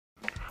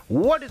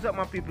What is up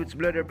my people, it's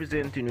Blood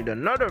representing with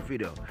another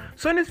video.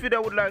 So in this video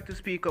I would like to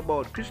speak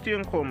about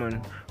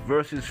Coleman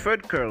versus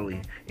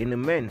Kerley in the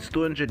men's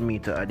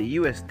 200m at the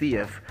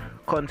USATF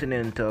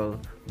Continental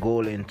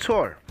Golden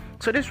Tour.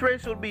 So this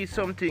race will be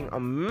something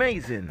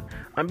amazing,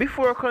 and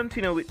before I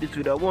continue with this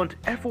video, I want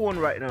everyone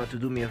right now to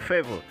do me a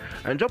favor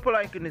and drop a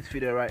like in this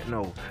video right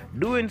now.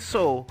 Doing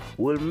so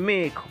will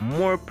make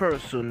more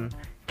person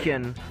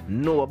can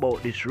know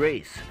about this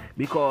race,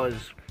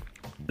 because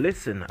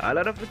listen, a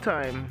lot of the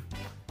time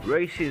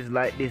races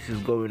like this is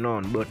going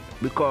on, but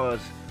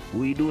because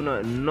we do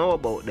not know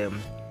about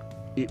them,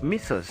 it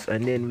misses us,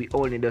 and then we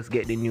only just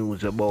get the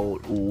news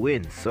about who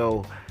wins.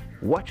 So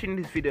watching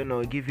this video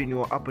now giving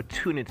you an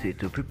opportunity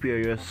to prepare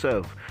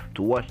yourself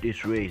to watch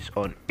this race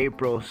on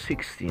April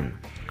 16.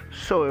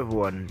 So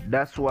everyone,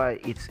 that's why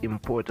it's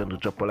important to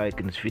drop a like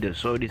in this video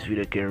so this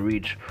video can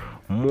reach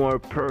more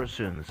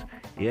persons.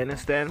 You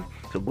understand?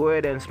 So go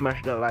ahead and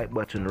smash that like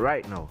button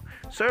right now.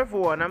 So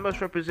everyone, I'm just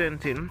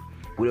representing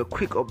with a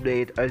quick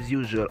update as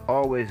usual,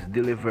 always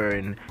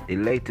delivering the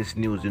latest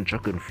news in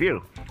track and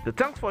field. So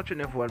thanks for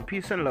watching everyone,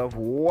 peace and love,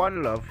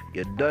 one love,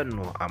 you done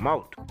know I'm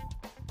out.